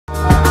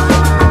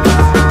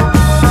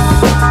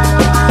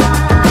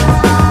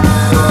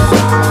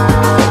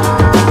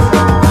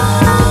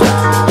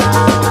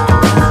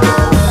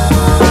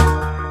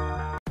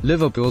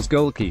Liverpool's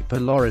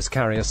goalkeeper Loris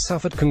Karius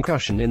suffered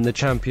concussion in the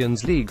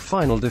Champions League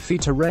final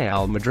defeat to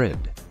Real Madrid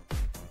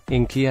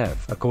in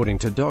Kiev, according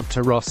to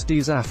Dr.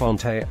 Rosti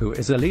Zafonte, who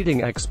is a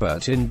leading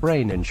expert in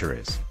brain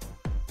injuries.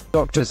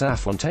 Dr.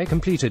 Zafonte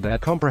completed their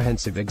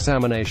comprehensive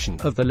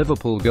examination of the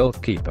Liverpool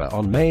goalkeeper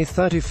on May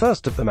 31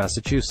 at the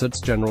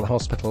Massachusetts General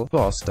Hospital,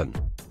 Boston.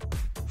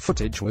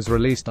 Footage was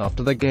released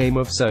after the game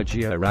of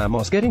Sergio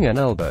Ramos getting an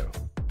elbow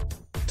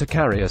to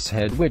Karius'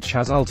 head, which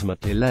has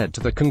ultimately led to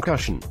the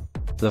concussion.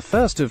 The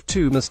first of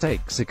two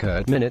mistakes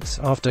occurred minutes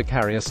after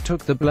Karius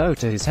took the blow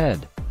to his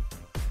head.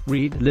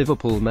 Read: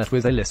 Liverpool met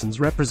with Alisson's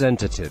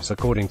representatives.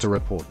 According to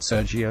reports,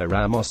 Sergio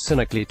Ramos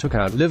cynically took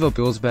out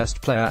Liverpool's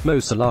best player, Mo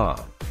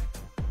Salah.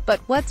 But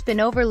what's been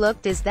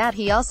overlooked is that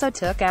he also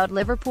took out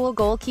Liverpool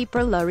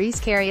goalkeeper Loris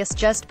Karius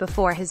just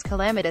before his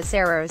calamitous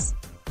errors.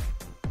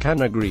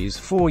 Can agrees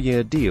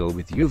 4-year deal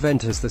with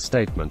Juventus. The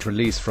statement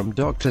released from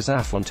Dr.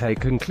 Zafonte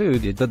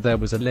concluded that there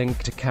was a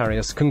link to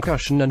Karius'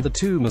 concussion and the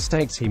two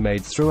mistakes he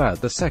made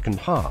throughout the second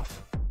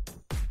half.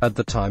 At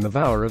the time of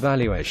our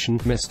evaluation,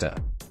 Mr.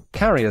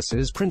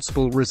 Karius's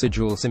principal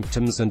residual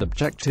symptoms and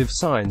objective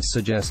signs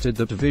suggested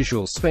that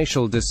visual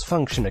spatial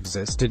dysfunction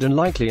existed and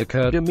likely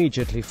occurred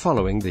immediately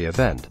following the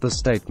event, the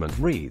statement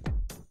read.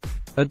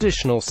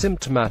 Additional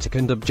symptomatic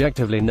and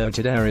objectively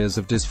noted areas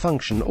of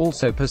dysfunction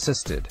also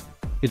persisted.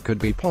 It could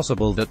be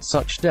possible that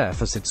such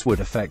deficits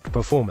would affect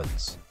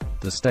performance.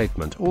 The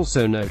statement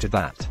also noted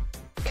that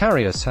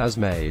Karius has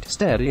made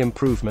steady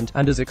improvement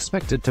and is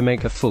expected to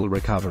make a full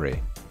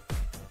recovery.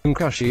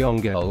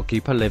 Concussion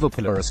goalkeeper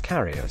Liverpool Loris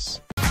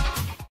Karius.